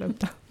igår jag la upp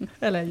den.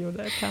 Eller jag gjorde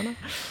det, träna.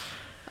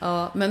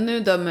 Ja, men nu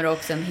dömer du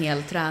också en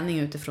hel träning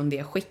utifrån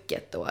det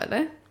skicket då,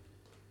 eller?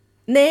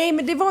 Nej,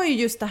 men det var ju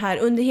just det här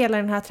under hela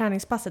den här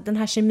träningspasset, den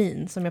här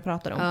kemin som jag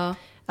pratade om. Ja.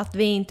 Att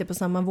vi är inte på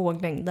samma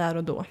våglängd där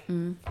och då.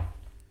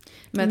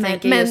 Men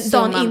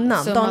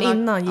dagen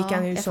innan gick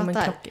han ju som en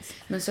klockis.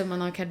 Men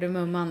summan av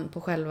kardemumman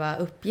på själva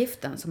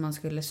uppgiften som man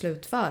skulle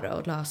slutföra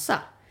och lösa.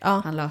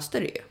 Ja. Han löste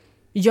det ju.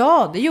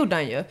 Ja, det gjorde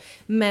han ju.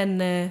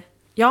 Men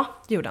ja,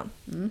 det gjorde han.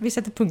 Vi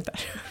sätter punkt där.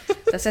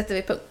 Där sätter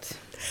vi punkt.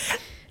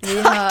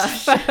 Tack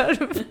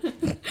för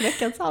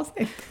veckans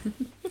avsnitt.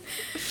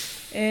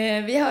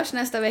 Vi hörs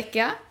nästa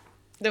vecka.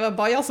 Det var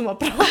bara jag som har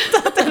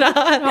pratat den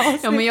här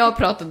avsnitt. Ja, men jag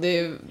pratade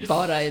ju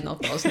bara i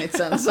något avsnitt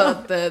sen. Så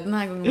att den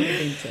här gången var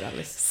det inte för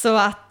Alice. Så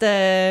att...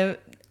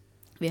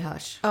 vi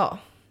hörs. Ja,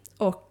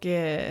 och...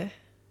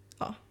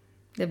 ja.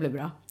 Det blir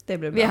bra.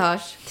 Vi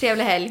hörs.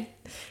 Trevlig helg.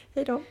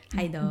 Hej då.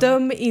 Hej då.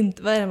 Döm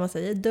inte... Vad är det man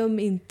säger? Döm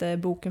inte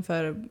boken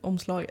för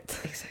omslaget.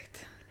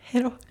 Exakt.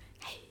 Hej då.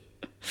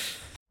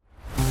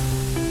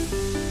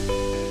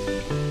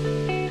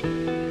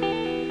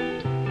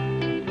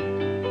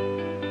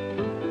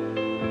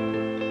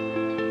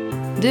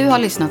 Du har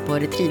lyssnat på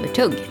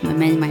RETRIEVERTUGG med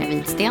mig Maja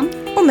Widsten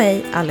och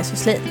mig Alice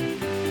Huslin.